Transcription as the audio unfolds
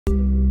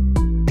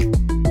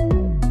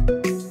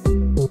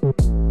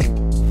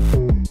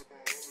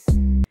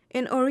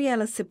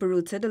Orealla,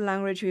 Siparuta, the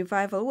language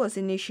revival was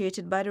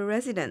initiated by the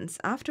residents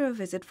after a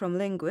visit from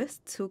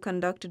linguists who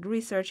conducted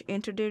research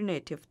into their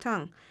native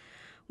tongue.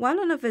 While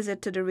on a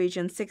visit to the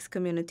region's 6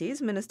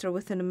 communities, Minister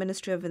within the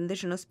Ministry of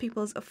Indigenous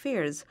Peoples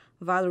Affairs,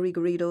 Valerie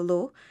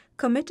Garrido-Lowe,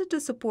 committed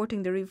to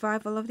supporting the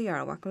revival of the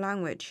Arawak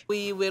language.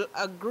 We will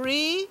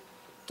agree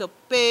to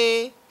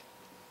pay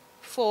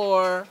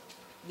for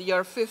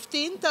your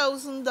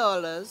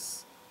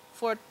 $15,000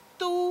 for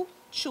 2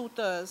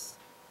 tutors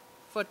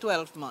for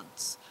 12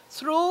 months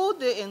through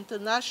the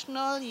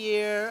International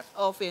Year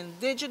of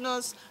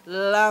Indigenous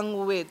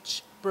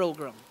Language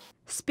Program.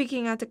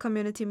 Speaking at a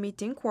community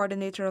meeting,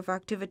 coordinator of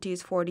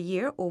activities for the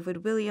year,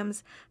 Ovid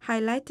Williams,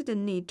 highlighted the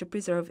need to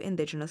preserve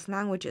indigenous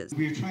languages.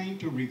 We're trying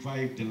to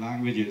revive the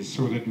languages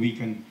so that we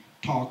can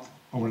talk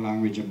our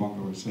language among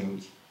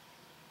ourselves.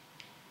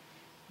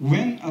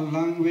 When a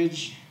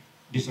language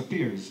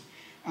disappears,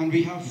 and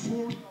we have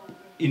 4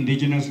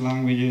 indigenous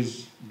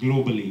languages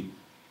globally,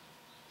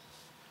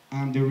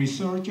 and the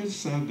researchers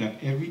said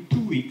that every 2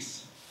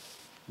 weeks,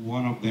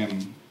 one of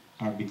them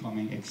are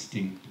becoming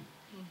extinct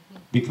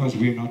because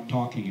we're not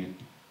talking it,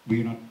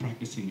 we're not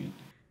practicing it.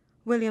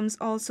 Williams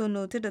also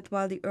noted that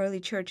while the early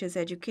churches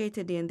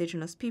educated the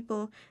indigenous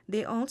people,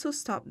 they also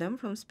stopped them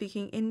from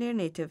speaking in their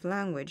native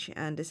language,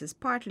 and this is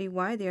partly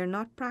why they are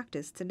not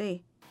practiced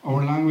today.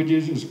 Our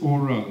languages is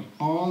oral.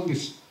 All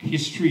these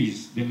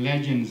histories, the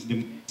legends, the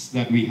myths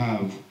that we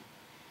have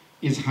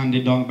is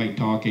handed down by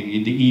talking.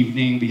 In the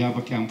evening, we have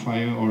a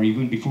campfire, or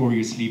even before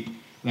you sleep,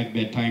 like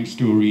bedtime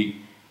story.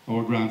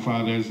 Our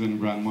grandfathers and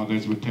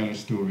grandmothers would tell us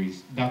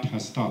stories. That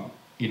has stopped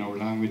in our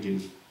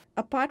languages.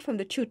 Apart from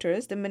the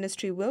tutors, the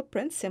ministry will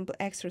print simple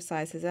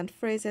exercises and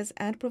phrases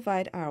and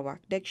provide Arawak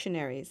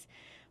dictionaries.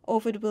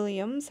 Ovid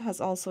Williams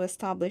has also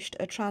established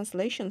a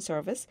translation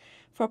service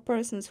for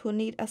persons who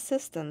need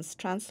assistance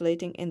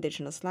translating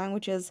indigenous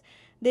languages.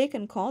 They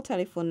can call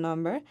telephone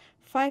number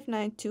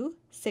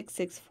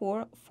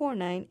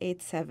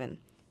 592-664-4987.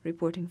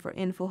 Reporting for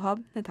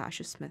InfoHub,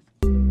 Natasha Smith.